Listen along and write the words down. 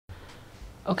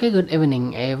Okay, good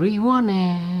evening everyone,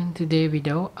 and today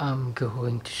video I'm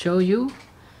going to show you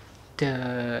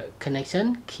the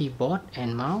connection keyboard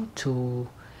and mouse to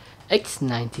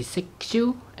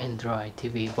X96Q Android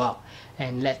TV box,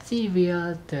 and let's see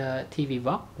whether the TV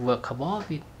box workable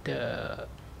with the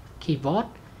keyboard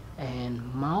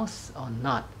and mouse or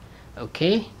not.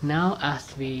 Okay, now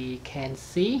as we can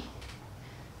see,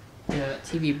 the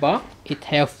TV box, it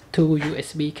has two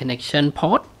USB connection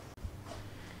port.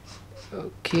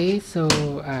 Okay, so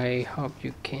I hope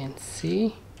you can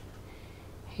see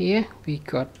here we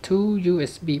got two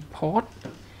USB port,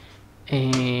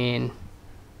 and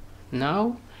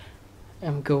now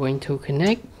I'm going to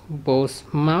connect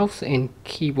both mouse and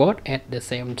keyboard at the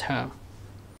same time.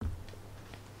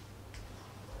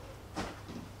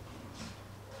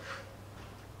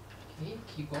 Okay,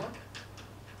 keyboard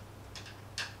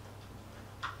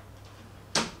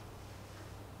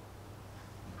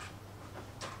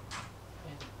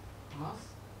and mouse.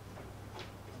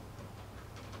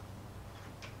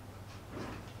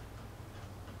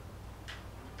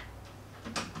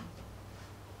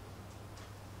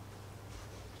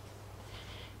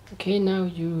 Okay, now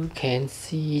you can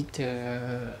see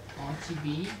the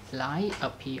RGB light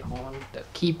appear on the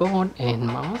keyboard and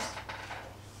mouse.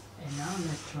 And now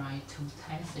let's try to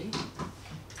test it.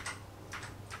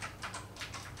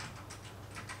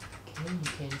 Okay,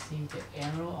 you can see the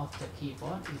arrow of the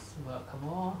keyboard is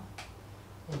workable.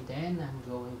 And then I'm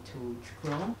going to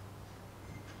scroll.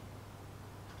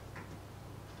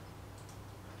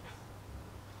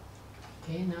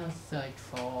 Okay, now search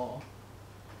for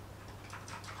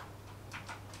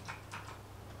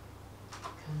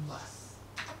canvas.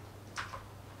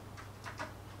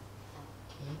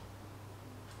 Okay.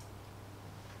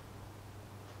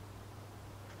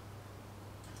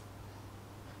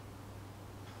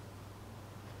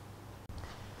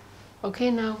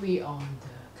 Okay, now we on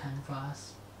the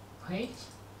canvas page,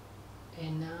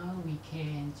 and now we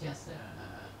can just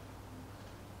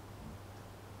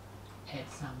add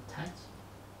some touch.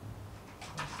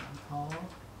 For example,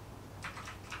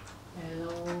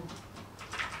 hello,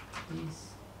 this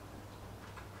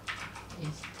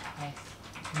is test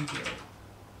video,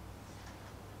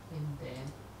 and then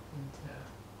enter.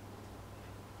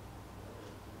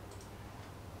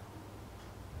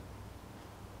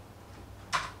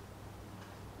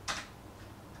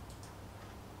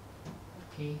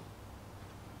 Okay.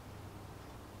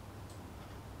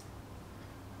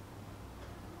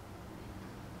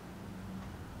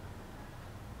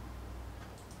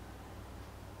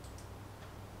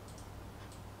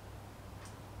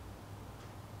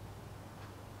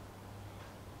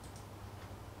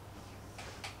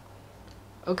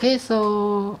 Okay,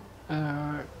 so the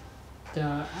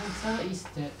answer is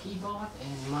the keyboard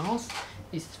and mouse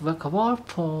is workable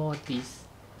for this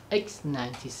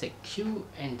X96Q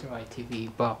Android TV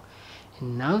box.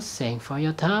 And now thanks for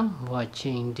your time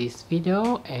watching this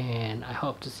video, and I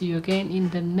hope to see you again in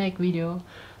the next video.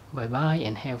 Bye bye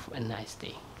and have a nice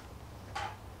day.